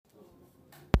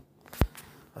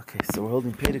Okay, so we're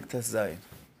holding Perek Tes Zayin.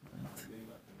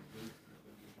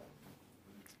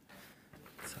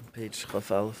 It's on page Chaf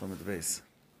Aleph on the base.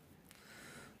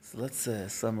 So let's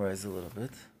summarize a little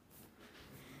bit.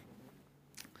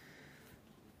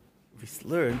 We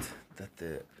learned that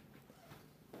the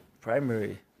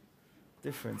primary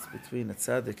difference between a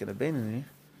tzaddik and a Benoni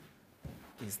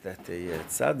is that a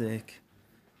tzaddik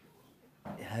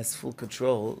has full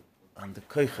control on the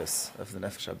koiches of the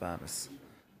nefesh habahamis,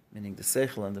 meaning the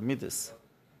seichel and the midas.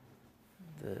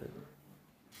 The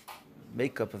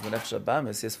makeup of the nefesh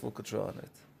habahamis, he has full control on it.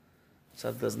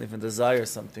 Tzaddik doesn't even desire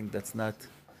something that's not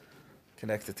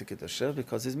connected to kedusha,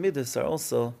 because his midas are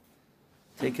also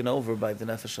taken over by the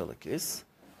nefesh halakis.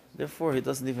 Therefore, he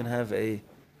doesn't even have a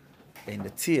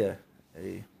netia,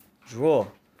 a draw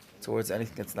towards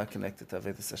anything that's not connected to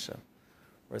Avodas Hashem.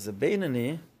 Whereas a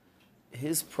Benoni,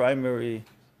 his primary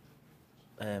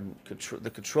the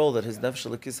control that his nefesh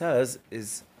halakis has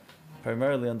is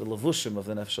primarily on the levushim of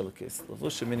the nefesh halakis.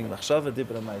 Levushim meaning machshava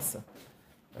dibra ma'isa,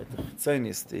 right? The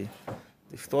chitzonius, the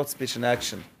thought, speech, and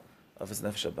action of his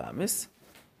nefesh habahamis.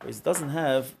 Whereas he doesn't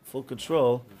have full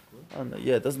control on the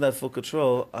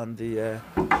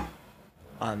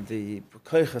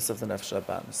koiches of the nefesh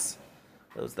habahamis.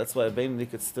 That's why a Benoni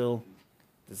could still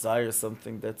desire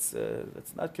something that's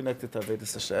not connected to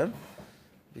Avodas Hashem,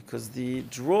 because the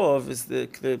draw of is the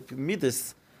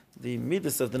midas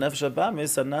of the nefesh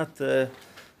habahamis are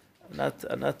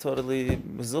not totally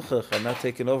mezuchach, are not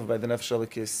taken over by the nefesh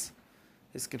halakis.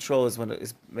 His control is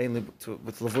mainly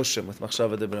with levushim, with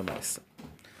machshava dibra ma'isa.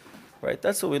 Right,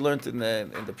 that's what we learned in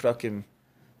the prakim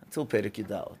until Perek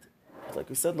Yidalad. Like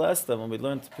we said last time when we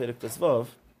learned Perek Tesvav,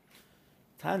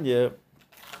 Tanya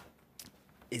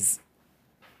is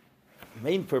the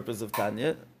main purpose of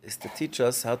Tanya is to teach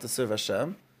us how to serve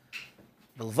Hashem.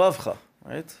 Belvavcha,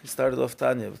 right? He started off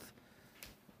Tanya with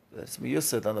that's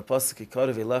miyusad on the pasuk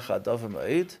Yikarev Elecha Adav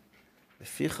Ma'id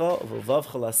Beficha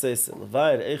Belvavcha Lasese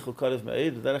Levayir Eichu Karev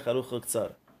Ma'id V'derech Arucha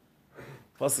Ktsar.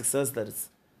 Pasuk says that it's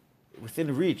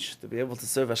within reach to be able to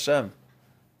serve Hashem,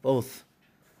 both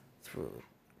through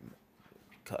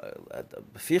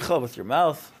Beficha with your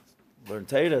mouth, learn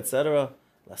Torah, etc.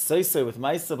 Lasese with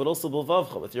Maisa, but also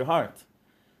Belvavcha with your heart.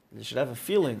 You should have a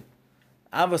feeling,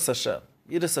 Avas Hashem,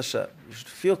 Yidas Hashem. You should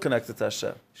feel connected to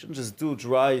Hashem. You shouldn't just do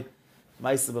dry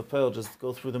Maisa B'Peil, just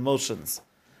go through the motions.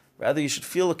 Rather, you should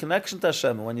feel a connection to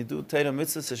Hashem. And when you do Torah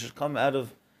mitzvahs, it should come out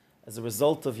of, as a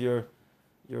result of your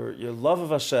love of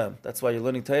Hashem. That's why you're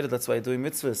learning Torah. That's why you're doing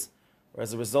mitzvahs. Or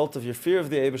as a result of your fear of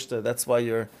the Eibishter, that's why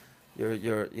you're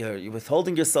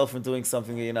withholding yourself from doing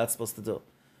something that you're not supposed to do.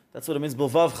 That's what it means,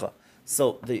 B'Vavcha.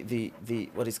 So the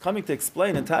what he's coming to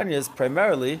explain in Tanya is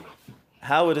primarily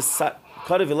how it is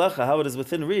Karev Elecha, how it is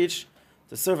within reach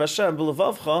to serve Hashem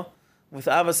B'Levavcha with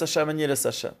Avas Hashem and Yiras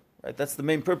Hashem. Right? That's the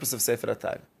main purpose of Sefer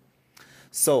HaTorah.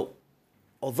 So,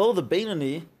 although the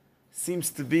Benoni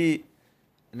seems to be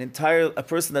a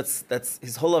person that's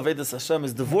his whole Avodas Hashem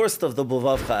is divorced of the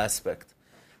B'Levavcha aspect.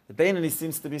 The Benoni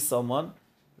seems to be someone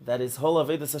that his whole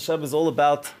Avodas Hashem is all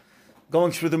about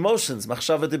going through the motions,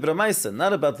 machshava dibra ma'isa,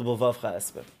 not about the B'Levavcha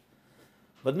aspect.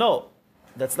 But no,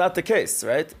 that's not the case,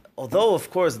 right? Although,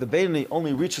 of course, the Benoni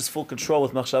only reaches full control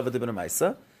with machshava dibra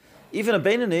ma'isa, even a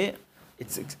Benoni,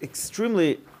 it's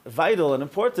extremely vital and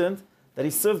important that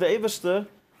he serve the Eibishter,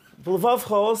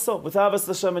 B'Levavcha also, with Avas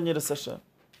Hashem and Yiras Hashem.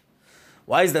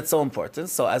 Why is that so important?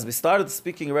 So, as we started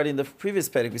speaking already in the previous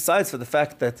Perek, besides for the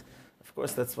fact that, of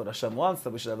course, that's what Hashem wants,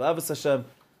 that we should have Avas Hashem,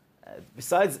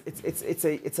 besides, it's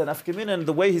an afkamin and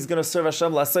the way he's going to serve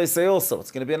Hashem say also.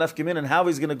 It's going to be an afkamin and how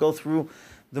he's going to go through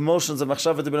the motions of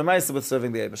machshava dibra ma'isa with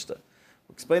serving the Eibishter.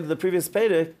 We explained in the previous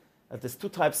Perek that there's two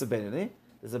types of Benoni.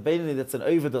 There's a Benoni that's an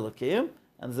Oved Elokim,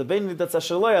 and there's a Benoni that's a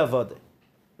Shaloi Avode.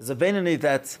 There's a Benoni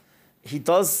that he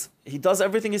does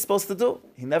everything he's supposed to do.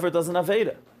 He never does an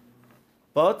Aveda.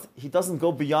 But he doesn't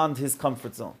go beyond his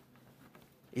comfort zone.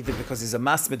 Either because he's a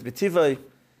Masmid B'Tivai,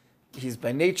 he's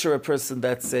by nature a person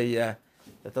that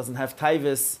doesn't have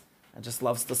taivis and just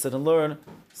loves to sit and learn,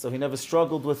 so he never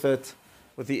struggled with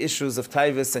the issues of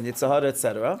taivis and yitzhahara,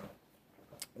 etc.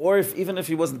 Or even if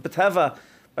he wasn't beteva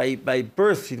by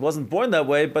birth, he wasn't born that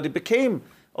way, but he became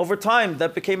over time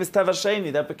that became his teva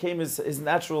sheni, that became his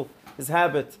natural, his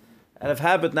habit, and of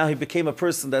habit now he became a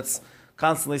person that's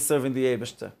constantly serving the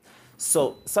Eibishter.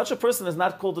 So such a person is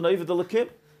not called an Oved Elokim.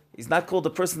 He's not called a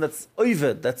person that's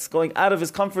oived, that's going out of his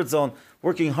comfort zone,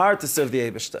 working hard to serve the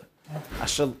Eibishter.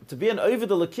 To be an oived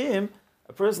Elokim,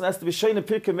 a person has to be sheina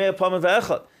pirkei mea pamim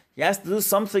ve'echad. He has to do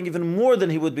something even more than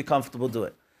he would be comfortable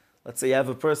doing. Let's say you have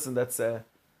a person to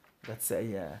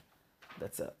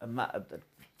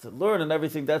learn and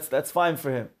everything. That's fine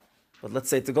for him. But let's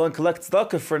say to go and collect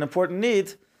tzedakah for an important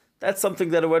need, that's something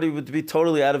that already would be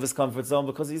totally out of his comfort zone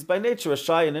because he's by nature a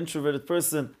shy and introverted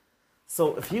person.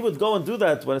 So if he would go and do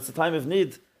that when it's a time of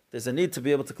need, there's a need to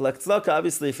be able to collect tzedakah.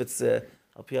 Obviously, if it's al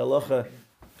pi halacha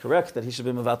correct that he should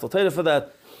be mevatel Torah for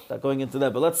that, not going into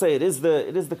that. But let's say it is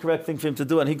the correct thing for him to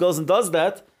do, and he goes and does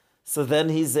that. So then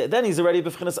he's already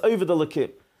b'fchinas oived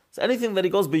alakim. So anything that he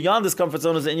goes beyond his comfort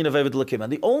zone is an inyan of oived alakim.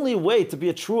 And the only way to be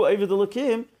a true oived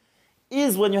alakim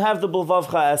is when you have the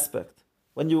bilvavcha aspect.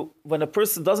 When a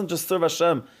person doesn't just serve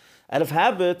Hashem out of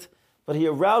habit, but he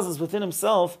arouses within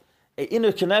himself an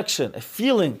inner connection, a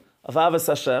feeling of Avos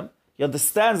Hashem. He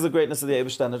understands the greatness of the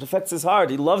Eibishter, and it affects his heart.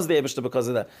 He loves the Eibishter because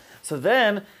of that. So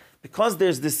then, because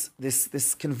there's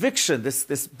this conviction,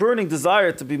 this burning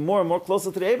desire to be more and more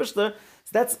closer to the Eibishter,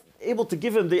 that's able to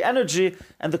give him the energy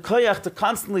and the koyach to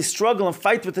constantly struggle and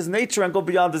fight with his nature and go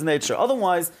beyond his nature.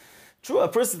 Otherwise, true, a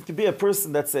person could be a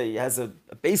person that he has a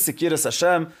basic Yiras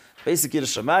Hashem, basic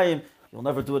Yiras Shamayim, he'll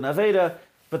never do an Aveda,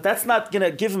 but that's not going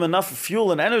to give him enough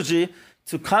fuel and energy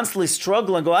to constantly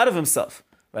struggle and go out of himself,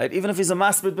 right? Even if he's a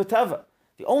Masbid B'Teva.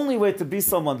 The only way to be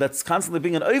someone that's constantly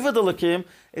being an Oived Elokim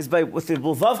is with the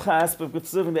Bulvavcha aspect, with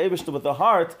serving the Eibishter with the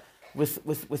heart, with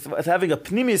having a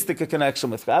pneumistic connection,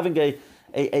 with having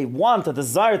a want, a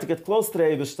desire to get close to the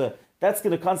Eibishter. That's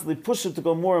going to constantly push him to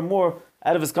go more and more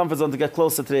out of his comfort zone to get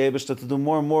closer to the Eibishter, to do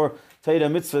more and more Torah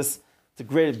mitzvahs, to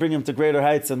bring him to greater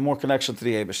heights and more connection to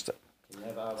the Eibishter. Can you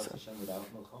have Avos Hashem without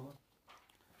Milchama?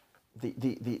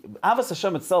 The Avos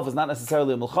Hashem itself is not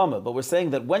necessarily a Milchama, but we're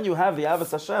saying that when you have the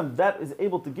Avos Hashem, that is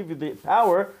able to give you the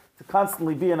power to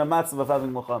constantly be in a matzav of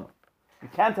having Milchama. You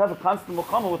can't have a constant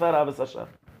Milchama without Avos Hashem. Was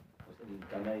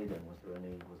there any Milchama? I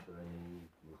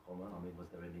mean, was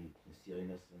there any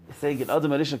seriousness? You're saying in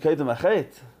Adam Elisha Kedem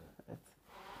Achet?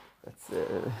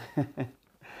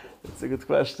 That's a good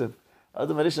question.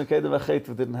 Adam Elisha Kedem Achet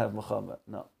we didn't have Milchama.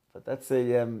 No. But that's the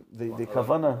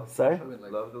Kavana. Sorry?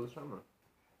 Love the Lashama.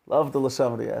 Love the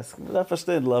Lashama, yes. I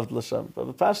understand love the Lashama. But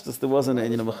the Pashtus, there wasn't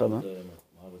any Milchama.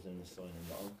 I was in the sign in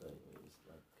the altar.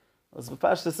 It was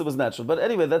Pashtus, it was natural. But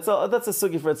anyway, that's a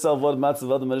sugi for itself, what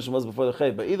Matzav Adam Elisha was before the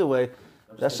Chay. But either way,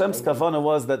 the Hashem's Kavana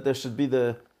was that there shouldn't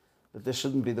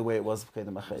be the way it was for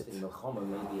Kedem Achet. Milchama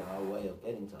may be our way of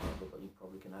getting to Ahava, but you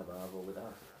probably can have Ahava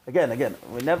without it. Again,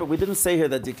 we didn't say here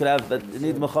that you could have that you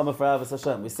need Milchama for Avos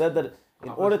Hashem. We said that in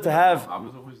order to have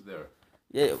Ahava's always there.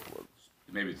 Yeah.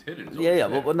 Maybe it's hidden.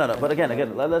 Well, no. But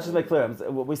again, let's just make clear.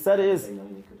 What we said is, They know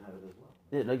you could have it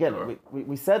as well. again, Sure.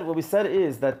 we said what we said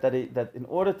is that in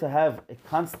order to have a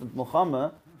constant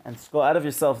Milchama and to go out of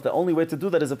yourself, the only way to do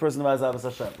that is a person who has Avos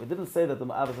Hashem. We didn't say that the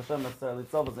Avos Hashem necessarily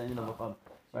itself is an Milchama,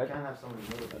 right? You can have someone who's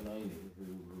not a Benoni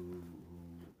who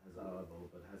has Ahava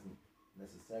but hasn't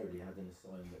necessarily had an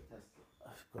assignment that tests it.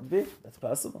 Could be. That's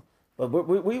possible. But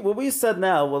what we said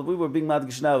now, what we were being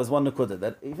madgish now, is one nekuda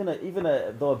that even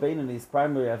though a Benoni's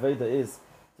primary aveda is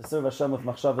to serve Hashem with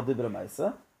machshava dibra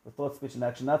ma'isa, with thought, speech, and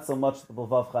action, not so much the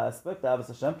b'lvavcha aspect, the Avos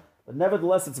Hashem, but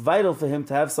nevertheless it's vital for him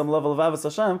to have some level of Avos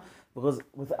Hashem, because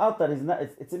without that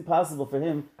it's impossible for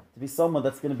him to be someone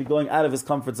that's going to be going out of his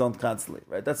comfort zone constantly,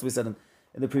 right? That's what we said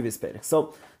in the previous Perek.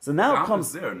 So now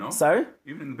comes there, no? Sorry?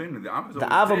 Even in the Benoni, the Ahava's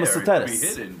the always Ava there. It Masuteres. could be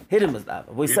hidden. Hidden was the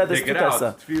Ava. We said there's two types.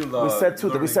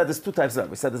 We said there's two types of.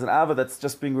 We said there's an Ava that's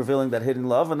just being revealing that hidden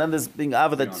love, and then there's being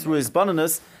Ava that through his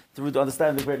bonus, through to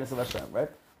understand the greatness of Hashem. Right?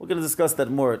 We're going to discuss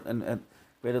that more in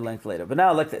greater length later. But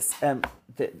now, like this,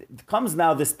 comes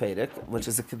now this Perek, which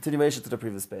is a continuation to the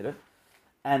previous Perek,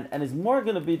 and is more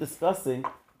going to be discussing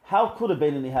how could a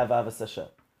Benoni have Avos Hashem.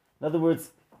 In other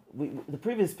words, the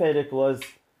previous Perek was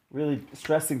really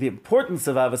stressing the importance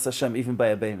of Avos Hashem even by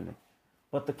a Benoni.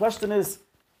 But the question is,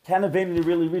 can a Benoni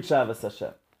really reach Avos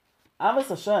Hashem? Avos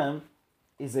Hashem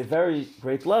is a very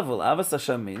great level. Avos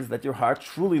Hashem means that your heart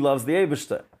truly loves the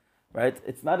Eibishter, right?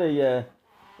 It's not they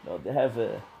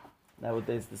have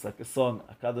nowadays there's like a song,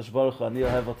 Akadosh Baruch Hu, Ani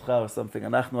Ohev Otcha, or something,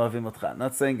 Anachnu Ohavim Otcha.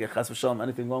 Not saying Chas v'Shalom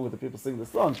anything wrong with the people singing the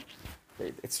song.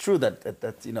 It's true that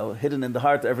hidden in the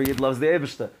heart, every Yid loves the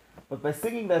Eibishter. But by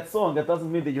singing that song, that doesn't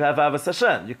mean that you have Avos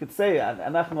Hashem. You could say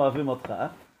Anachnu Ohavim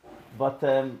Otcha,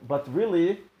 but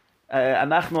really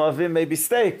Anachnu Ohavim maybe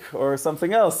steak or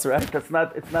something else, right? It's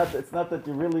not that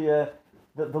you really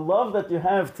the love that you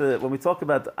have to when we talk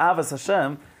about Avos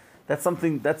Hashem. That's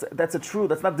something that's a true.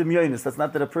 That's not demyonis. That's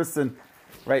not that a person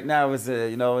right now is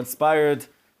inspired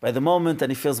by the moment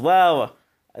and he feels, wow,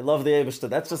 I love the Eibishter.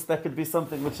 That could be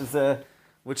something which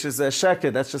is a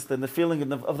sheked. That's just in the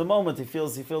feeling of the moment. He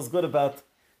feels good about.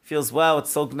 Feels, wow,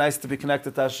 it's so nice to be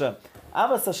connected to Hashem.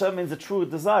 Avos Hashem means a true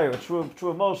desire, a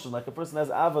true emotion. Like a person has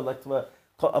ava, like to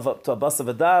a bas of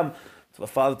Adam, to a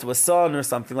father, to a son, or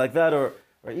something like that, or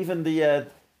even the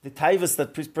the taivas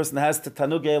that person has to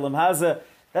Tanug Elam Haza,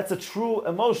 that's a true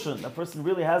emotion. A person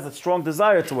really has a strong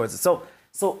desire towards it. So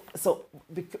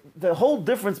the whole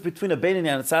difference between a Benoni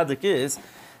and a Tzaddik is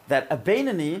that a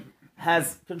Benoni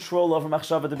has control over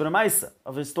Machshava de B'Ramaisa,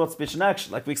 of his thought, speech, and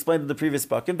action, like we explained in the previous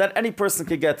pakim, that any person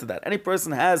can get to that. Any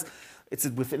person has, it's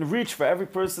within reach for every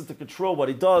person to control what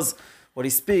he does, what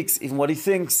he speaks, even what he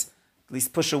thinks, at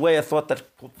least push away a thought that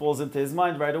falls into his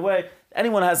mind right away.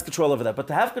 Anyone has control over that. But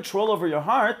to have control over your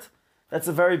heart, that's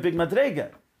a very big madrega.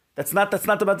 That's not the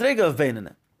madrega of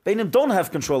Beinanim. Beinanim don't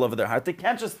have control over their heart. They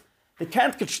can't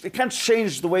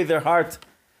change the way their heart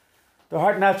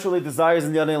naturally desires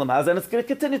in the Yanei Lamaz, and it's going to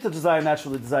continue to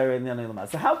naturally desire in the Yanei Lamaz.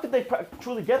 So how could they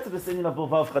truly get to this inyan of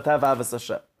B'lvavcha to have Avas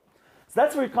Hashem? So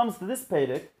that's where he comes to this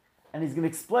Perek, and he's going to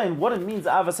explain what it means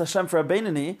Avas Hashem for a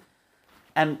Benoni,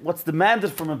 and what's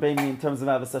demanded from a Benoni in terms of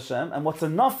Avas Hashem, and what's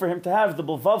enough for him to have the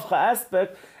B'lvavcha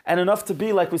aspect, and enough to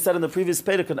be, like we said in the previous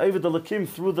Perek, an Ovid Elokim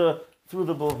through the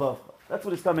B'lvavcha. That's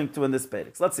what he's coming to in this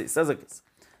Perek. So let's see. It says like this.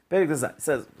 Perek Design. It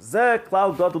says, Zeh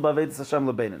klal gadol b'avedis Hashem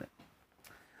leBeinoni.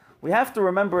 We have to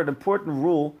remember an important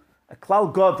rule, a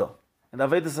klal gadol, in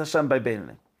Avedis Hashem by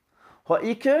Benoni.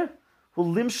 Ha'ikir hu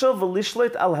limsha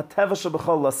v'lishlet al hateva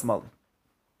shebechol lasmali.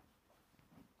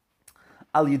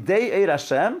 Al yidei eir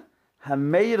Hashem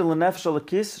hameir l'nefesh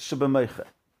alakis shebemoicha.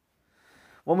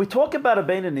 When we talk about a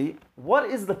Benoni, what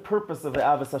is the purpose of the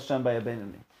Avos Hashem by a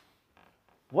Benoni?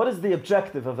 What is the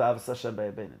objective of the Avos Hashem by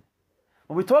a Benoni?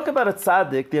 When we talk about a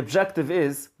tzaddik, the objective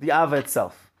is the Ava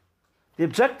itself. The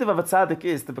objective of a tzaddik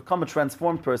is to become a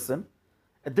transformed person,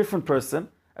 a different person,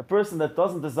 a person that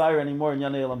doesn't desire anymore in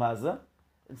Yanei Olam Haza.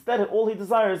 Instead, all he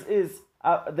desires is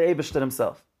the Eibishter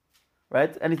himself,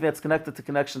 right? Anything that's connected to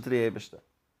connection to the Eibishter.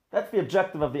 That's the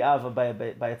objective of the Ava by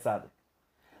a tzaddik.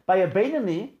 By a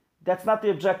Benoni, that's not the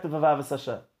objective of Avos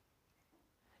Hashem.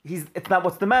 It's not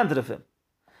what's demanded of him.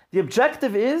 The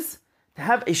objective is to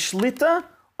have a shlita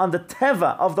on the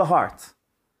teva of the heart.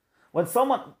 When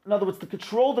someone, in other words, to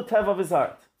control the teva of his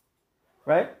heart,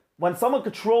 right? When someone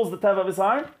controls the teva of his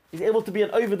heart, he's able to be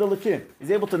an ovid elokim. He's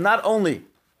able to not only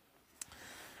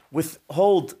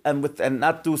withhold and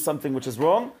not do something which is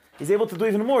wrong, he's able to do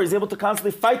even more. He's able to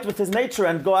constantly fight with his nature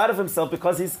and go out of himself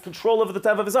because he's control over the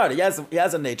teva of his heart. He has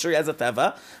a nature, he has a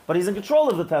teva, but he's in control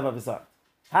of the teva of his heart.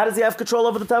 How does he have control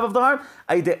over the teva of the heart?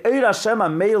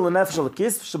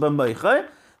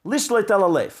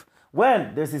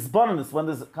 When there's his bonus, when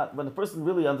the person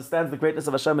really understands the greatness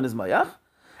of Hashem in his mayach,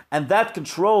 and that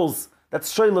controls,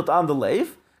 that's shoylet on the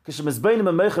leif,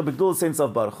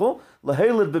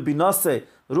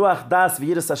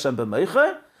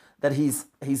 that he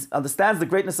understands the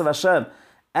greatness of Hashem,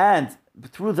 and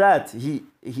through that he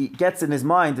gets in his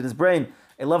mind, in his brain,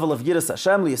 a level of Yiras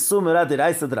Hashem, he has true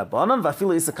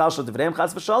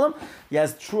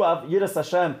Yiras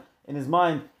Hashem in his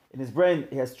mind, in his brain,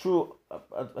 he has true,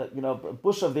 a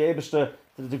bush of the Eibishter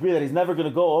to the degree that he's never going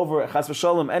to go over Chas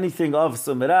v'Shalom anything of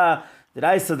Sumera,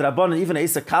 D'Raisa D'Rabbanan, even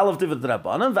Eisa Kalav Divid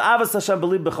D'Rabbanan, V'Avas Hashem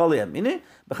B'lib B'chol Yamini,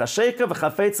 B'Chasheka,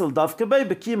 B'Chafetzel Davke Bey,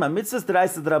 B'Kima Mitzvahs,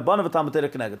 D'Raisa D'Rabbanan, V'Talmud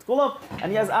K'neget Kulam,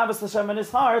 and he has Avas Hashem in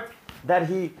his heart that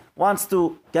he wants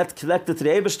to get connected to the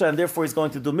Eibishter, and therefore he's going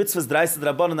to do mitzvahs, D'Raisa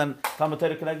D'Rabbanan, and Talmud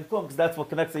K'neget Kulam, because that's what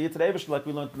connects the Yid to the Eibishter, like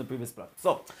we learned in the previous part.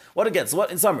 So,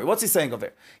 in summary, what's he saying over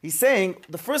here? He's saying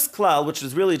the first klal, which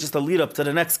is really just a lead up to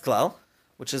the next klal,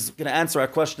 which is going to answer our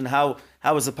question, how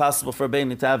is it possible for a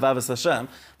Benoni to have Avos Hashem?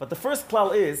 But the first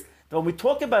klal is that when we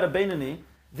talk about a Benoni,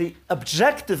 the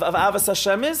objective of Avos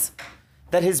Hashem is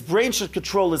that his brain should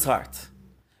control his heart.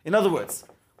 In other words,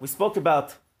 we spoke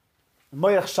about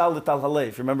Moyach Shalit al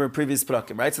Halev, remember in previous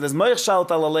prakim, right? So there's Moyach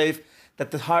Shalit al Halev, that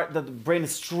the brain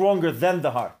is stronger than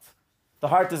the heart. The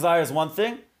heart desires one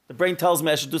thing, the brain tells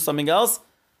me I should do something else.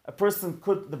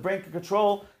 The brain can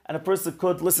control, and a person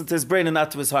could listen to his brain and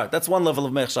not to his heart. That's one level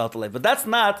of Moyach Shalit al Halev. But that's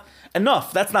not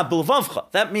enough. That's not B'lvavcha.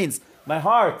 That means my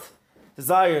heart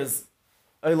desires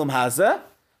Olam Hazeh.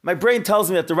 My brain tells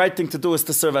me that the right thing to do is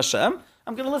to serve Hashem.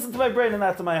 I'm going to listen to my brain and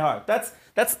not to my heart. That's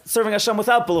serving Hashem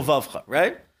without B'lvavcha,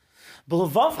 right?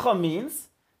 B'lvavcha means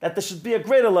that there should be a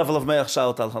greater level of Moyach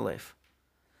Shalit al Halev.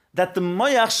 That the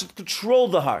Moyach should control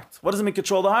the heart. What does it mean,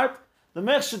 control the heart? The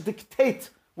Moyach should dictate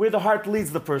where the heart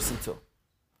leads the person to.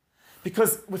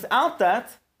 Because without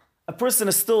that, a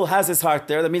person still has his heart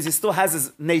there. That means he still has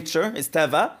his nature, his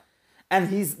teva, and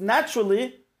he's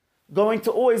naturally going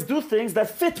to always do things that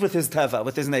fit with his teva,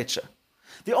 with his nature.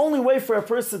 The only way for a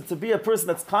person to be a person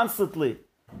that's constantly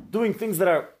doing things that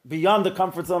are beyond the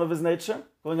comfort zone of his nature,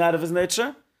 going out of his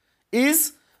nature,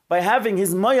 is by having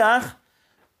his moyach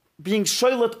being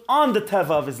shoylet on the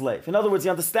teva of his life. In other words, he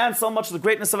understands so much the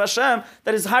greatness of Hashem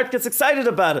that his heart gets excited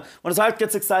about it. When his heart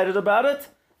gets excited about it,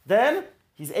 then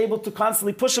he's able to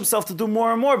constantly push himself to do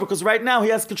more and more, because right now he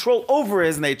has control over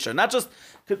his nature. Not just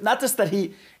that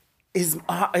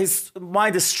his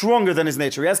mind is stronger than his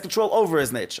nature. He has control over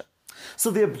his nature.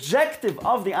 So the objective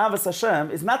of the Avos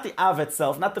Hashem is not the Av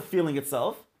itself, not the feeling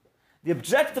itself. The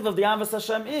objective of the Avos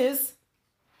Hashem is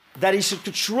that he should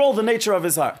control the nature of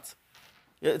his heart.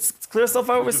 It's clear so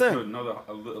far what we're saying.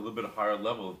 A little bit higher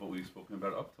level of what we've spoken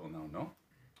about up till now, no?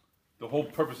 The whole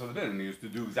purpose of the Benoni is to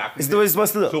do exactly It's what he's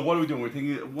supposed to do. So what are we doing? We're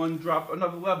taking it one drop,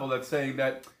 another level that's saying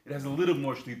that it has a little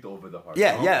more shlita over the heart.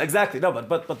 Yeah, no? yeah, exactly. No,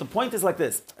 but the point is like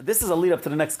this. This is a lead up to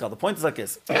the next call. The point is like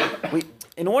this.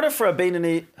 In order for a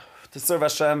Benoni to serve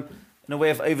Hashem in a way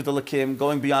of Eivad Elokim,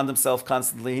 going beyond himself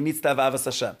constantly, he needs to have Avos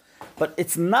Hashem. But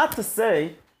it's not to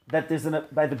say that there's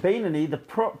by the Benoni, the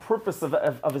purpose of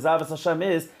his Avos Hashem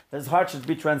is that his heart should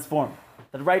be transformed.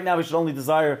 That right now he should only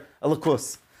desire a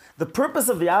lakus. The purpose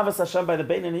of the Avos Hashem by the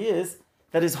Benoni is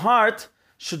that his heart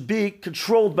should be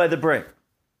controlled by the brain.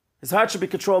 His heart should be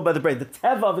controlled by the brain. The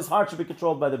teva of his heart should be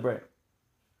controlled by the brain.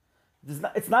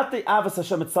 It's not the Avos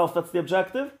Hashem itself that's the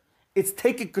objective. It's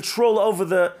taking control over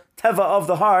the teva of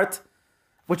the heart,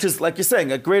 which is, like you're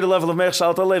saying, a greater level of Me'ech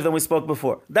Shalat Alev than we spoke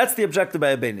before. That's the objective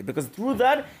by a Benoni, because through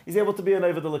that, he's able to be an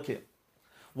Eivad Elokim.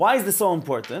 Why is this so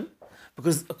important?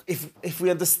 Because if we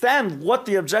understand what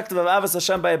the objective of Avos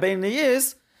Hashem by a Benoni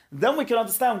is, then we can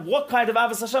understand what kind of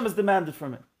Avos Hashem is demanded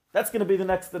from him. That's going to be the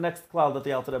next cloud that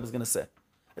the Alter Rebbe is going to say.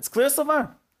 It's clear so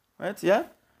far, right? Yeah?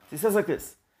 He says like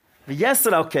this: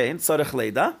 V'yeser al kein tzarech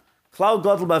leida klal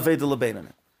gadol b'aveda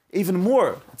lebenoni. Even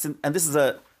more, and this is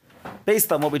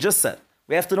based on what we just said.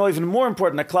 We have to know even more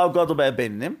important that klal gadol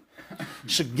b'aveda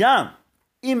shegam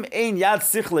im ein yad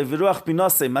sichle v'ruach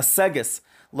binase maseges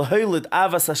lehoilid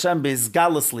Avos Hashem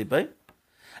beizgalus libe.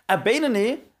 A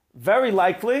Benoni very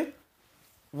likely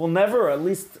will never, or at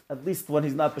least when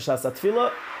he's not b'shas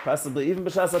atfila, possibly even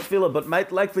b'shas atfila, but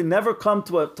might likely never come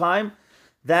to a time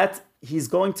that he's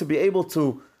going to be able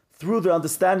to, through the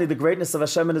understanding the greatness of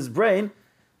Hashem in his brain,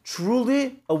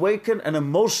 truly awaken an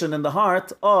emotion in the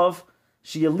heart of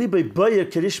sheyalibe boyer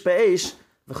kirish be'esh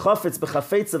v'chafetz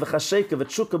b'chafetza v'chasheka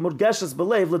v'tshuka murgeshes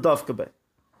b'leiv l'davka be.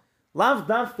 Lav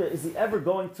davka is he ever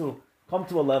going to come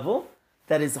to a level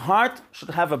that his heart should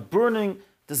have a burning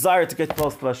desire to get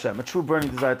close to Hashem, a true burning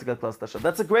desire to get close to Hashem.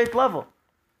 That's a great level.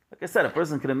 Like I said, a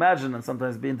person can imagine and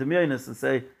sometimes be in demyonis and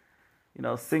say,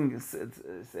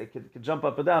 could jump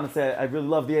up and down and say, I really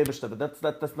love the Eibishter, but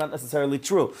that's not necessarily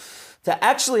true. To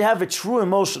actually have a true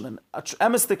emotion, an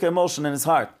emistic emotion in his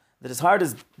heart, that his heart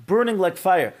is burning like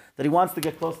fire, that he wants to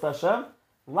get close to Hashem,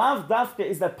 lav dafka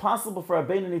is that possible for a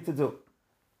Benoni to do.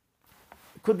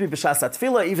 It could be b'shas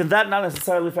atfila, even that not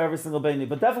necessarily for every single Benoni,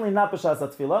 but definitely not b'shas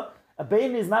atfila. A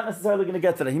Benoni is not necessarily going to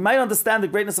get to that. He might understand the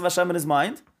greatness of Hashem in his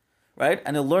mind, right?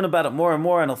 And he'll learn about it more and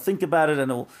more, and he'll think about it,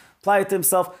 and he'll apply it to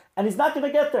himself. And he's not going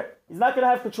to get there. He's not going to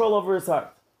have control over his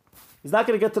heart. He's not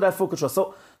going to get to that full control.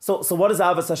 So what does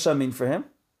Avos Hashem mean for him?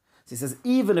 So he says,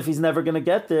 even if he's never going to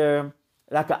get there,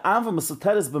 there's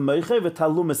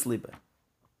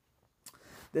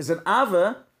an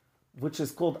Ava which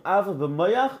is called Ava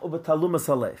b'moyach or b'talumas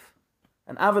halev.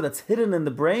 An Ava that's hidden in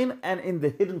the brain and in the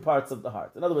hidden parts of the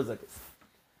heart. In other words, like this.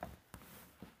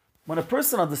 When a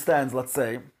person understands, let's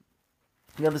say,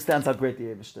 he understands how great the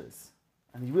Eibishter is.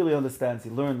 And he really understands, he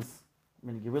learns,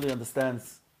 he really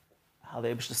understands how the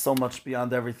Eibishter is so much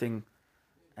beyond everything,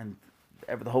 and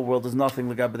the whole world is nothing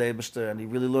like the Eibishter, and he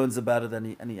really learns about it, and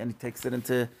he takes it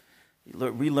into, he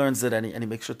relearns it, and he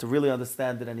makes sure to really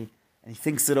understand it, and he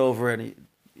thinks it over, and he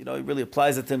really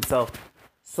applies it to himself.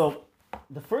 So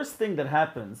the first thing that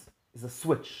happens is a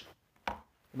switch.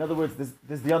 In other words,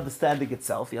 there's the understanding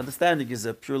itself. The understanding is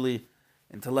a purely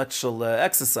intellectual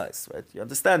exercise, right? You're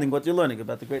understanding what you're learning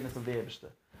about the greatness of the Eibishter.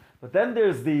 But then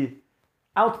there's the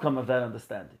outcome of that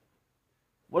understanding.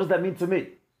 What does that mean to me?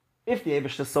 If the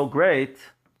Eibishter is so great,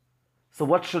 so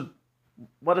what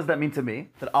does that mean to me?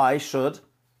 That I should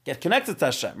get connected to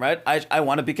Hashem, right? I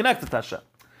want to be connected to Hashem.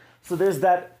 So there's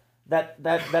that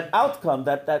outcome,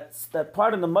 that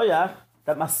part in the Moyach,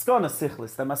 that maskana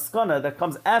sichlis, that maskana that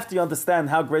comes after you understand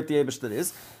how great the Eibishter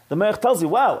is. The Moyach tells you,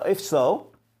 wow, if so,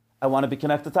 I want to be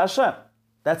connected to Hashem.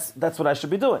 That's what I should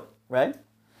be doing, right?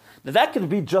 Now that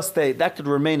could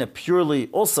remain a purely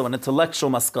also an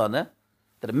intellectual maskana,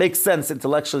 that it makes sense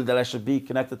intellectually that I should be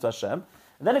connected to Hashem.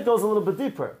 And then it goes a little bit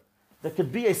deeper. There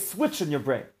could be a switch in your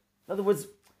brain. In other words,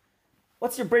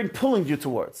 what's your brain pulling you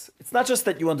towards? It's not just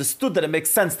that you understood that it makes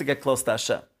sense to get close to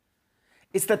Hashem.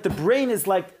 It's that the brain is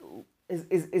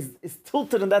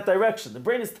tilted in that direction. The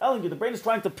brain is telling you, the brain is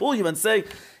trying to pull you and say,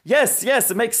 yes,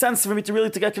 it makes sense for me to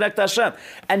get connected to Hashem.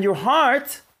 And your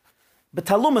heart,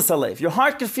 b'talumas alev, your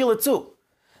heart can feel it too.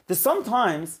 There's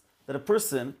sometimes that a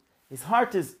person, his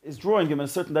heart is drawing him in a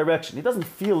certain direction. He doesn't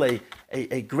feel a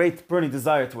great burning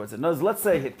desire towards it. In other words, let's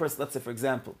say, for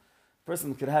example, a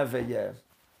person could have he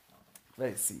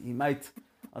might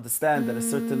understand that a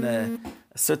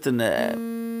certain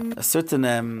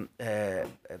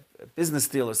business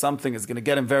deal or something is going to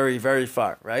get him very, very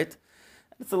far, right?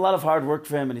 It's a lot of hard work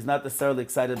for him, and he's not necessarily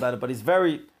excited about it, but his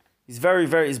brain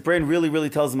really, really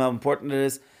tells him how important it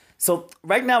is. So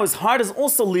right now, his heart is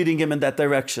also leading him in that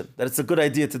direction, that it's a good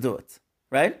idea to do it,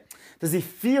 right? Does he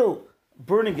feel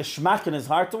burning geschmack in his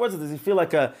heart towards it? Does he feel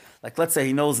like let's say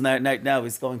he knows now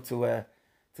he's going to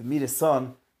meet his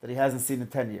son that he hasn't seen in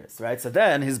 10 years, right? So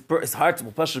then his heart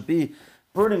will be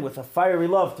burning with a fiery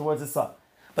love towards his son.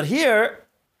 But here,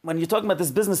 when you're talking about this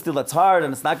business deal that's hard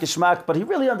and it's not geschmack, but he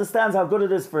really understands how good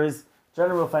it is for his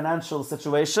general financial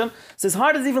situation, so his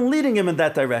heart is even leading him in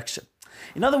that direction.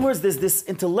 In other words, there's this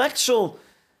intellectual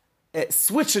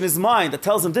switch in his mind that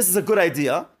tells him this is a good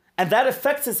idea, and that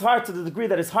affects his heart to the degree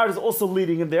that his heart is also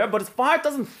leading him there, but his heart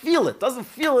doesn't feel it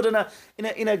in a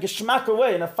geschmacker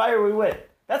way, in a fiery way.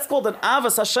 That's called an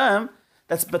Avas Hashem,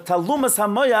 that's betalumas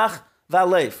hamoyach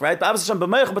v'aleif, right? Avas Hashem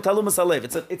b'moyach betalumas haleif.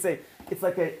 It's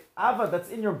like a Ava that's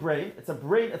in your brain. It's a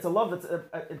love that's an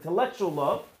intellectual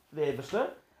love, the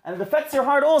Eibishter, and it affects your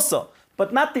heart also,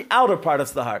 but not the outer part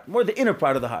of the heart, more the inner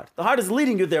part of the heart. The heart is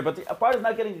leading you there, but the part is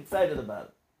not getting excited about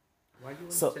it. Why do you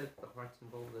want to say that the heart's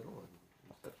involved at all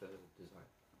in such a desire?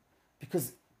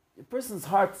 Because a person's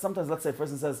heart, sometimes let's say a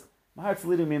person says, my heart's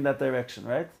leading me in that direction,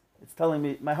 right? It's telling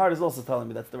me, my heart is also telling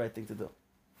me that's the right thing to do.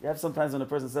 You have sometimes when a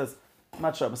person says, I'm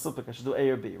not sure, I'm a supik, I should do A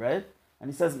or B, right?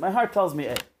 And he says, my heart tells me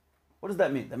A. What does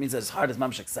that mean? That means that his heart is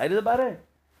mamish excited about it?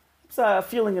 It's a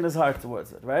feeling in his heart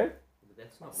towards it, right? But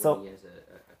that's not when he has a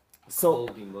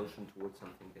cold emotion towards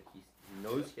something that he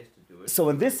knows he has to do it. So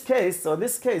in this case,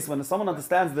 when someone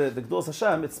understands the Gdus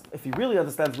Hashem, if he really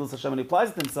understands Gdus Hashem and he applies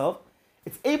it to himself,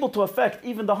 it's able to affect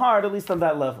even the heart, at least on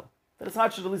that level. That his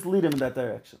heart should at least lead him in that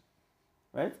direction.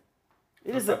 Right?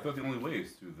 I thought the only way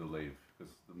is through the lave,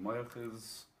 because the Mayach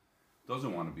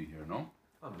doesn't want to be here, no?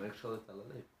 Oh, Mayach Shalit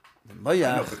Al-Alev. The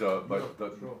Mayach. But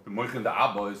the Moich and the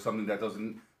Abba is something that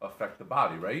doesn't affect the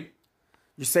body, right?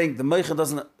 You're saying the Moich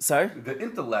doesn't. Sorry? The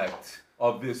intellect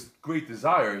of this great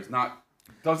desire is not.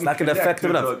 It's not going to affect him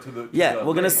enough. We're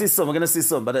going to see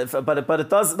some. But it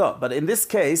does no. But in this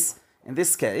case,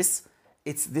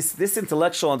 it's this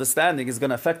intellectual understanding is going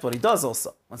to affect what he does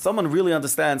also. When someone really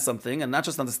understands something, and not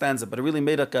just understands it, but it really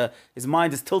made his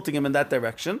mind is tilting him in that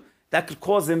direction, that could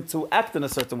cause him to act in a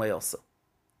certain way also.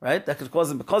 Right? That could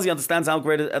cause him, because he understands how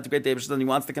great the Eibishter, and he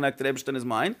wants to connect to the Eibishter in his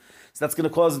mind, so that's going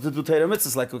to cause him to do Torah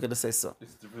mitzvahs, like we're going to say so.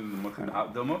 It's different than the Moich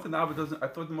and the Abba doesn't. I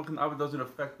thought the Moich and the Abba doesn't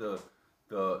affect the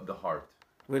heart.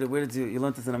 Where did you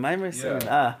learned this in a Maimer?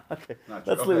 Yeah. Okay.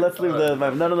 Let's leave the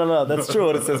Maimer. No. That's true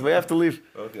what it says. We have to leave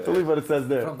what it says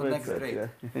there. From the next grade.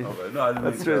 Okay. No, I didn't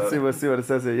Let's try to see what it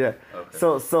says here. Yeah. Okay.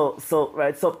 So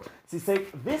right. So you say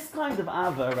this kind of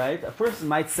Ava, right? A person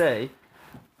might say,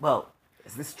 well,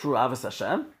 is this true Avas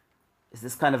Hashem? Is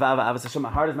this kind of Avas Hashem?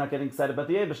 My heart is not getting excited about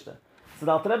the Eibishter. So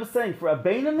the Alter Rebbe is saying for a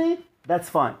Benoni, that's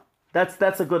fine.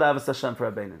 That's a good Avas Hashem for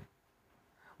a Benoni.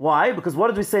 Why? Because what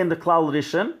did we say in the Klal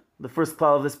Rishon? The first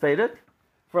klal of this Perek?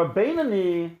 For a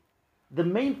Benoni, the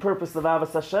main purpose of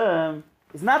Avas Hashem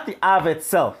is not the Ava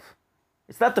itself.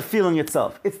 It's not the feeling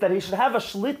itself. It's that he should have a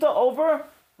shlita over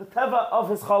the teva of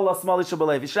his challah smali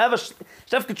shabalev. He should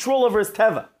have control over his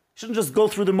teva. He shouldn't just go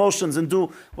through the motions and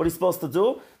do what he's supposed to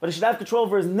do, but he should have control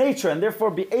over his nature and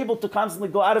therefore be able to constantly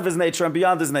go out of his nature and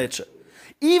beyond his nature.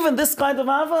 Even this kind of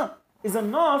Ava is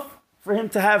enough for him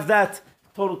to have that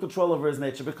total control over his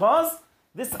nature, because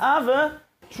this Ava,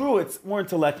 true, it's more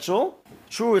intellectual.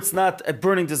 True, it's not a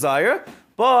burning desire,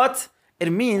 but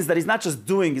it means that he's not just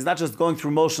going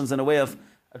through motions in a way of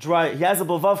a dry. He has a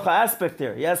b'vavcha aspect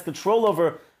here. He has control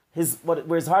over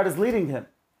where his heart is leading him,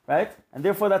 right? And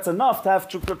therefore, that's enough to have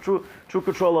true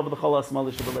control over the challah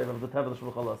smali shabalev, of the teva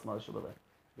challah smali shabalev.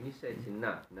 When you say it's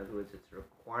enough, in other words, it's a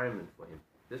requirement for him.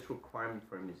 This requirement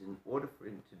for him is in order for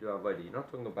him to do avodah. You're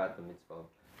not talking about the mitzvah.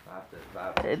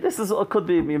 This could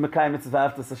be Mekayim mitzvah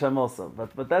after Hashem also,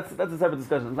 but that's a separate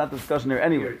discussion. It's not the discussion here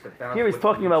anyway. Here he's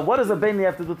talking about what does a Benoni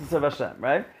have to do to serve Hashem,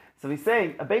 right? So he's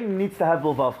saying a Benoni needs to have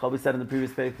Bilvavcha, we said in the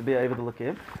previous page, to be able to look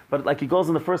him. But like he goes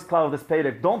in the first cloud of this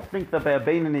Perek, don't think that by a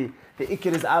Benoni the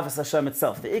Ikir is Avas Hashem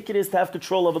itself. The Ikir is to have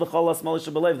control over the Challah Smali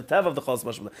Shabalev, the Tev of the Challah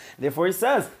Smali Shabalev. Therefore he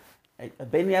says, a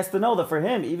Benoni has to know that for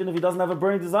him, even if he doesn't have a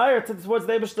burning desire towards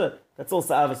the Eibishter, that's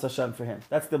also Avas Hashem for him.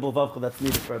 That's the Bilvavcha that's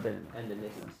needed for a Benoni. And the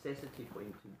necessity for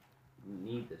him to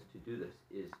need this, to do this,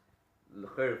 is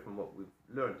l'cher from what we've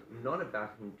learned, not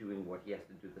about him doing what he has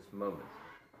to do this moment.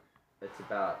 It's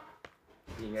about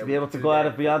being To be able to go out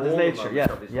of beyond his nature. Yeah.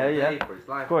 For his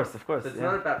life. Of course. So it's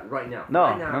not about right now.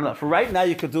 No. For right now,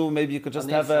 you could just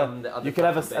have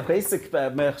a basic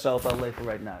merch shalt for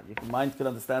right now. Your mind could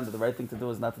understand that the right thing to do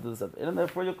is not to do this, and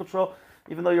therefore you control.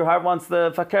 Even though your heart wants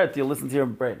the fakert, you'll listen to your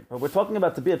brain. But we're talking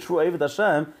about to be a true Eved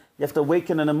Hashem, you have to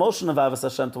awaken an emotion of Avos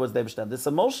Hashem towards the Eibishter. This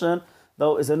emotion,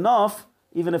 though, is enough,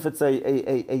 even if it's a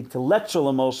intellectual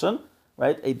emotion,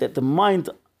 right? That the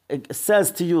mind says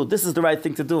to you, this is the right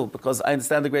thing to do because I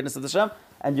understand the greatness of the Hashem,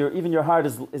 and even your heart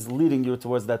is leading you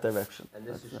towards that direction. And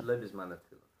this is Shalei B'Zman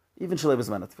HaTfilah. Even Shalei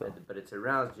B'Zman HaTfilah. But it's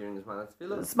aroused during the Zman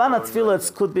HaTfilah? Zman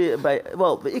HaTfilah could be, the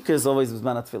Ikka is always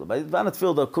Zman HaTfilah. By Zman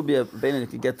HaTfilah, there could be a Benoni you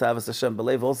could get to Avos Hashem,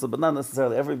 believe also, but not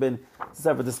necessarily every Benoni. It's a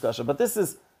separate discussion. But this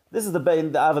is the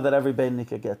Ava that every Benoni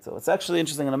could get to. It's actually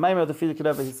interesting. In the Maimah of the Filik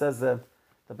Rebbe, he says that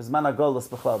B'Zman HaGolus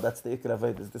B'chlal, that's the Ikka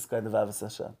Avodah, is this kind of Avos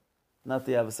Hashem. Not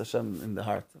the Avos Hashem in the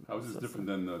heart. How is this different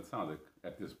than tzaddik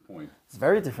at this point? It's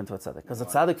very different to a tzaddik, because a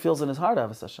tzaddik feels in his heart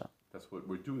Avos Hashem. That's what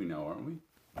we're doing now, aren't we?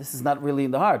 This is not really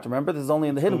in the heart. Remember, this is only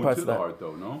in the hidden parts of the heart,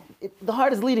 though, no? The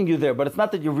heart is leading you there, but it's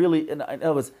not that you're really. In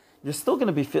other words, you're still going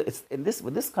to be. It's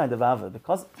with this kind of ava,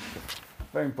 because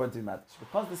very important to that.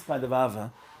 Because this kind of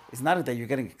ava is not that you're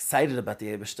getting excited about the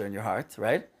Eibishter in your heart,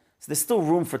 right? So there's still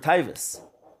room for taivas.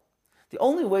 The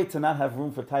only way to not have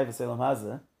room for taivas elam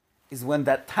hazeh is when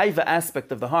that taiva aspect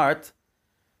of the heart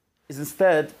is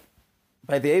instead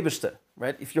by the Eibishter.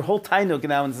 Right? If your whole tainug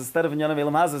now is instead of in Yonim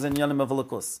Elam Hazeh is in Yonim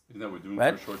Avalakus. Isn't that what we're doing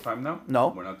right? for a short time now? No.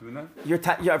 We're not doing that?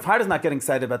 Your heart is not getting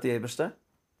excited about the Eibishter.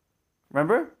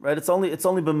 Remember? Right? It's only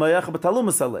b'mayach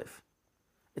b'talumas alev.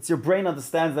 It's your brain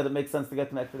understands that it makes sense to get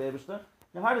connected to the Eibishter.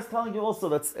 Your heart is telling you also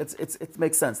that it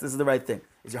makes sense. This is the right thing.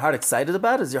 Is your heart excited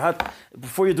about it? Is your heart,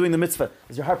 before you're doing the mitzvah,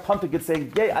 is your heart pumping it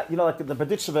saying, yeah, like in the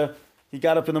Berditsheva, he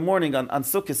got up in the morning on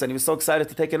Sukkot and he was so excited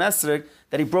to take an esrog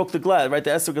that he broke the glass, right?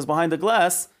 The esrog is behind the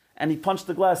glass, and he punched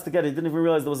the glass together. He didn't even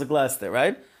realize there was a glass there,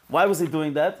 right? Why was he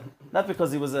doing that? Not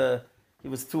because he was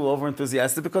too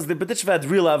over-enthusiastic, because the B'ditshva had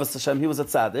real Avos Hashem, he was a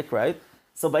tzaddik, right?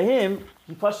 So by him,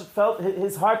 he felt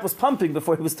his heart was pumping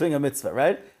before he was doing a mitzvah,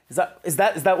 right? Is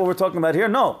that what we're talking about here?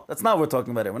 No, that's not what we're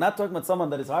talking about here. We're not talking about someone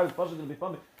that his heart is going to be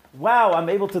pumping. Wow, I'm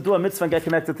able to do a mitzvah and get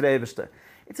connected to the Eibishter.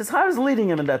 It's his heart is leading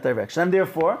him in that direction, and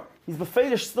therefore, he's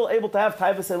befedish still able to have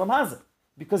taivas elam hazeh,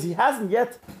 because he hasn't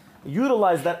yet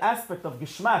utilized that aspect of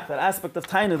gishmak, that aspect of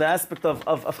tainu, the aspect of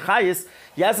chayis.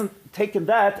 He hasn't taken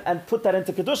that and put that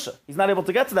into kedusha. He's not able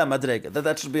to get to that madrega.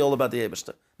 That should be all about the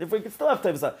Eibishter. Therefore, he can still have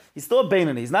taivas. He's still a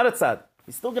Benoni. He's not a tzad.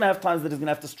 He's still going to have times that he's going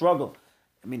to have to struggle.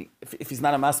 I mean, if he's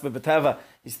not a masber b'teva,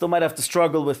 he still might have to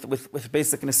struggle with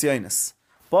basic nisyonis.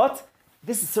 But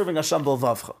this is serving Hashem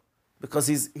b'lvavcha. Because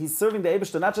he's serving the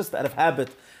Eibishter not just out of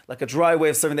habit, like a dry way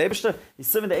of serving the Eibishter. He's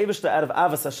serving the Eibishter out of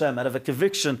avos Hashem, out of a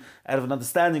conviction, out of an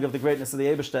understanding of the greatness of the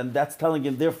Eibishter, and that's telling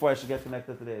him, therefore, I should get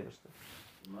connected to the Eibishter.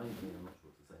 It reminds me much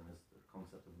what the same as the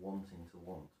concept of wanting to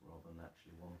want rather than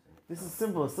actually wanting. This is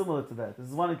similar to that. This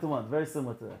is wanting to want, very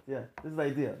similar to that. Yeah, this is the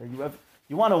idea. That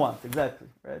you want to want, exactly,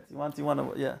 right? You want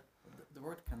to, yeah. The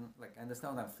word I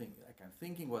understand what I'm thinking. Like I'm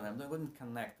thinking what I'm doing, wasn't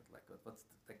connected.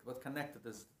 What's connected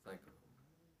is like.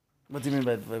 What do you mean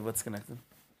by what's connected?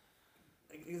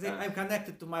 I'm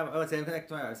connected to my. Let's say I'm connected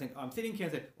to my wife. I think I'm sitting here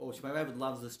and say, "Oh, my wife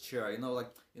loves this chair."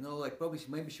 Probably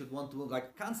maybe she would want to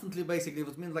like constantly. Basically,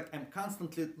 it means like I'm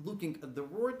constantly looking at the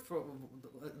world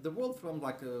from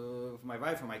my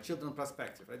wife, from my children's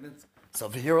perspective. Right? So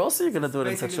over here also you're going to do it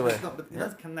in such a way. But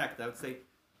it's connected. I would say,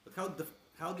 but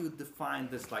how do you define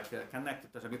this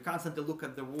connected to Hashem? You constantly look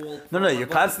at the world. No,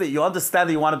 you understand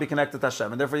that you want to be connected to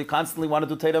Hashem, and therefore you constantly want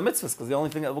to do Torah mitzvahs, because the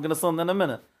only thing that we're going to say in a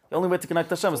minute, the only way to connect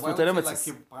to Hashem is through Torah mitzvahs. Like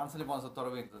you constantly wants to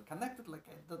Torah connected,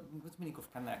 what's the meaning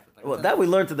of connected? Well, that we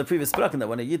learned in the previous paragraph, that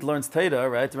when a Yid learns Torah,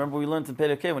 right? Remember we learned in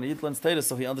Perek, when a Yid learns Torah,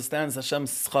 so he understands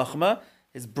Hashem's chachma,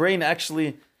 his brain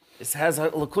actually has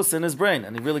lakus in his brain,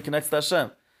 and he really connects to Hashem,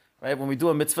 right? When we do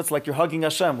a mitzvah, it's like you're hugging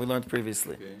Hashem, we learned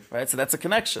previously, right? So that's a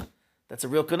connection. That's a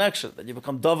real connection, that you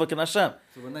become Dovak in Hashem.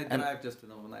 So when I drive, just,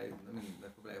 probably I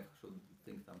should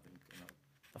think something,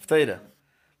 of Torah.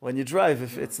 When you drive,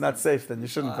 if it's not safe, then you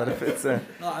shouldn't, but if it's... no,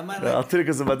 I mean I'll take it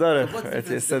as a madara. What's the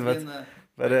difference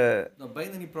between...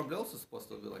 Benoni also supposed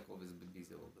to be always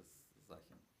busy all this.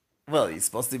 Well, he's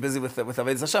supposed to be busy with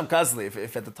Avodas Hashem constantly.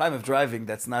 If at the time of driving,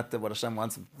 that's not what Hashem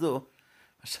wants him to do,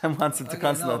 Hashem wants him to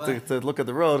constantly to look at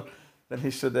the road, then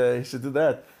he should do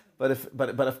that.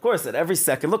 But of course, at every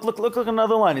second, look at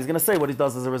another line. He's going to say what he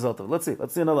does as a result of it. Let's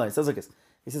see another line. He says like this.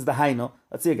 He says the Haino.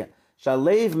 Let's see again.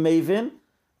 Shalev mevin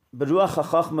beruach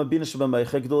hachachma bin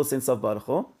shebameicha gdul sein sav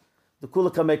baruchu the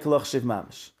kula kamei kolach shiv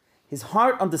mamish. His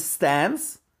heart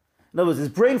understands. In other words, his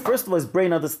brain. First of all, his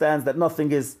brain understands that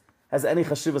nothing is has any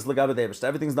chashivas l'gabe deibishter.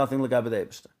 Everything's nothing l'gabe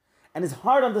deibishter. And his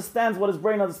heart understands what his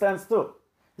brain understands too.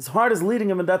 His heart is leading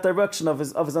him in that direction of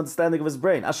his understanding of his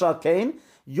brain. Ashal Kain,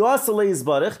 Yoselei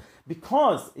Yisbarich,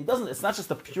 because he doesn't, it's not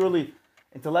just a purely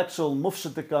intellectual,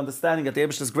 mufshatik understanding that the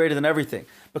Eibishter is greater than everything.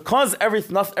 Because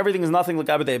everything is nothing like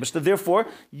Abba Eibishter, therefore,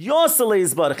 Yoselei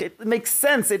Yisbarich, it makes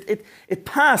sense, it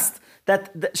passed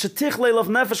that Shetich Leil of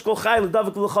Nefesh Kol Chai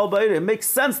L'Davik L'Chal Ba'ir. It makes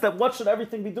sense that what should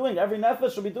everything be doing? Every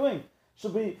Nefesh should be doing.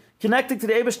 Should be connecting to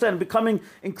the Eibishter and becoming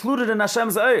included in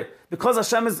Hashem's Eir.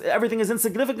 Because everything is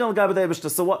insignificant like Abba Eibishter.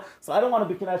 So I don't want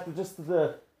to be connected just to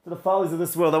the follies of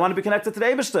this world. I want to be connected to the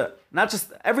Eibishter. Not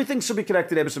just, everything should be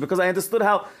connected to the Eibishter, because I understood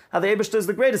how the Eibishter is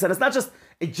the greatest. And it's not just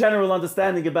a general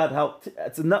understanding about how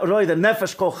it's really the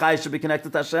Nefesh Kol Chai should be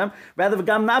connected to Hashem. Rather,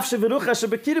 V'gam Nafshe V'rucha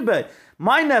should be Kirbei.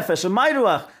 My Nefesh and my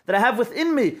Ruach that I have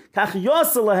within me, Kach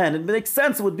Yosel Lahen, it makes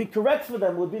sense, it would be correct for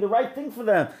them, it would be the right thing for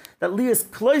them. That Lias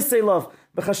Kloisei Love,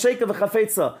 B'chasheka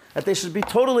V'chafetza, that they should be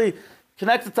totally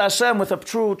connected to Hashem with a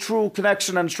true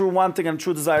connection and true wanting and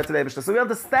true desire to the Eibishter. So he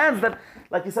understands that,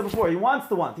 like he said before, he wants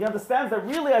to want. He understands that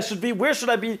really where should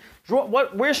I be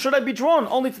drawn?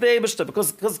 Only to the Eibishter,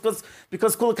 because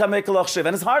Kula Kamei Kalach Shiv.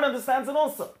 And his heart understands it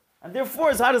also. And therefore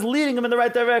his heart is leading him in the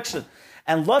right direction.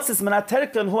 And lots is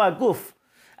menaterkan hu aguf.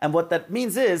 And what that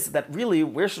means is that really,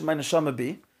 where should my neshama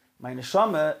be? My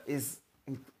neshama is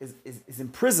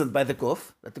imprisoned by the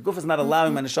guf, that the guf is not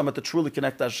allowing my neshama to truly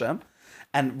connect to Hashem.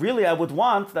 And really, I would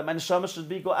want that my neshama should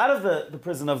go out of the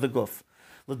prison of the guf.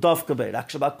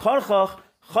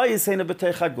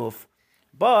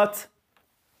 But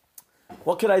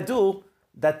what could I do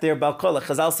that they're balkorach?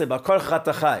 Chazal say balkorach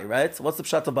hatachai, right? What's the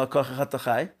pshat of balkorach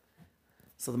hatachai?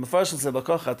 So the Mefarshim say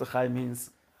balkorach hatachai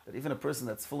means that even a person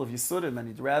that's full of yisurim and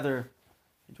he'd rather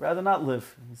not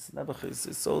live. He's so much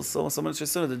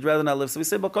yisurim, he'd rather not live. So we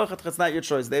say balkorach hatachai, it's not your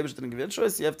choice. The Eibush didn't give you a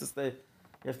choice. You have to stay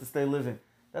living.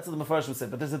 That's what the Mefarshim say.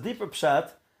 But there's a deeper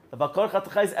pshat. The balkorach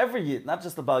hatachai is every yid, not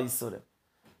just the bal yisurim.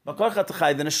 Balkorach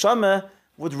hatachai, the neshama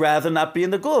would rather not be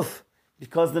in the guf,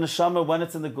 because the neshama, when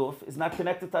it's in the guf, is not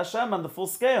connected to Hashem on the full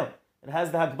scale. It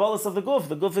has the hagbalas of the guf.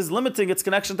 The guf is limiting its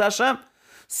connection to Hashem.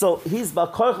 So he's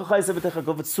balkorach hatachai sevitech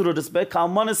haguf. It's surah desbei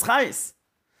kalmon is chayis,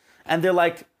 and they're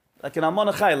like an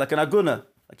almana chay, like an aguna.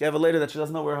 Like you have a lady that she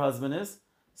doesn't know where her husband is,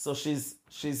 so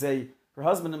her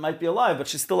husband might be alive, but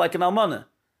she's still like an almana.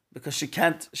 Because she's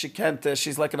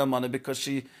like an almana because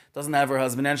she doesn't have her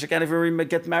husband and she can't even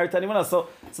get married to anyone else. So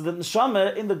the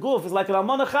neshama in the guf is like an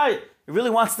almana chay. It really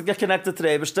wants to get connected to the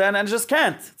Eibishter and it just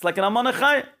can't. It's like an almana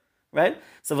chay, right?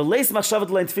 So v'leis machshavat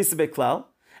lein tfisa beklal,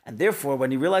 and therefore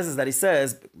when he realizes that he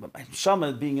says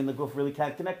neshama being in the guf really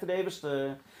can't connect to the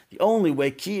Eibishter, the only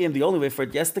way for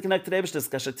it yes to connect to the Eibishter is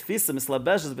kasher tfisa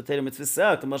mislabesh is b'teira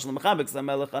mitzvisa k'mosh l'mechabek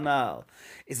zamelech anal.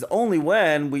 Is only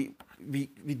when we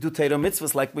do Torah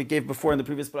mitzvahs like we gave before in the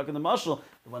previous parak in the Mashal.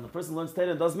 When the person learns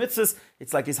Torah and does mitzvahs,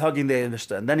 it's like he's hugging the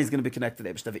Eibishter, and then he's going to be connected to the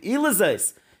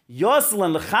Eibishter.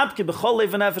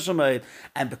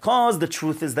 And because the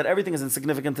truth is that everything is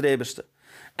insignificant to the Eibishter,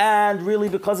 and really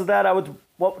because of that,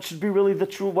 what should be really the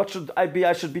true? What should I be?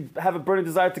 I should have a burning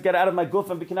desire to get out of my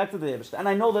guf and be connected to the Eibishter. And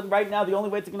I know that right now the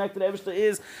only way to connect to the Eibishter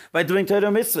is by doing Torah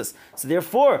mitzvahs. So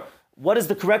therefore, what is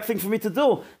the correct thing for me to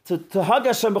do? To hug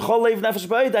Hashem b'chol leiv nefesh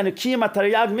b'ayid and kiyam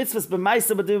atariyag mitzvahs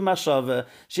b'maisa b'div mashave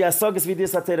she'asogas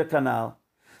v'diyas atera kanal.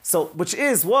 So, which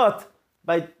is what?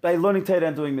 By learning Torah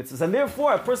and doing mitzvahs. And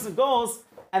therefore, a person goes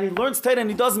and he learns Torah and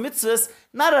he does mitzvahs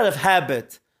not out of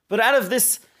habit, but out of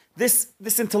this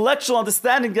intellectual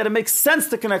understanding that it makes sense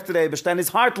to connect to the Eibishter and his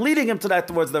heart leading him to that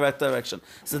towards the right direction.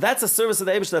 So that's a service of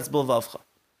the Eibishter. That's bilvavcha.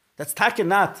 That's taken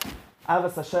not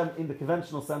Avas Hashem in the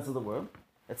conventional sense of the word.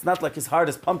 It's not like his heart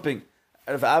is pumping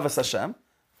out of Avas Hashem,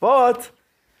 but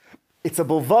it's a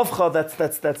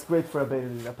bulvavcha that's great for a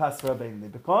Benoni, a pass for a Benoni,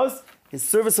 because his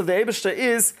service of the Eibishter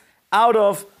is out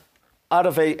of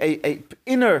a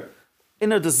inner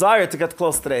desire to get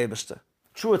close to the Eibishter.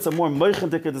 True, it's a more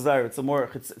moichendike desire. It's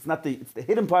the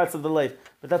hidden parts of the life,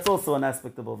 but that's also an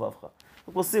aspect of bulvavcha.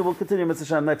 We'll see. We'll continue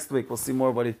Mitzvah Hashem next week. We'll see more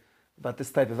about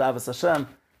this type of Avas Hashem,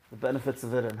 the benefits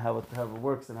of it, and how it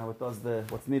works, and how it does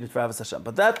what's needed for Avos Hashem.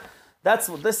 But that's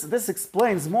what this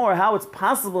explains more how it's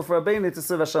possible for a Benoni to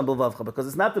serve Hashem b'lvavcha, because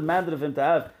it's not demanded of him to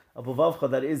have a b'lvavcha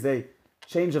that is a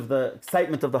change of the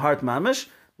excitement of the heart mamish.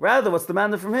 Rather, what's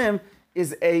demanded from him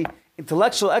is a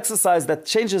intellectual exercise that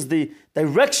changes the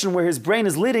direction where his brain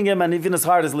is leading him and even his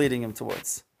heart is leading him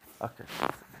towards. Okay.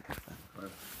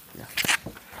 Yeah.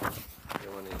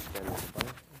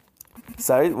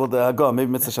 Sorry, we'll go.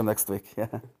 Maybe Mitzvah Hashem next week. Yeah.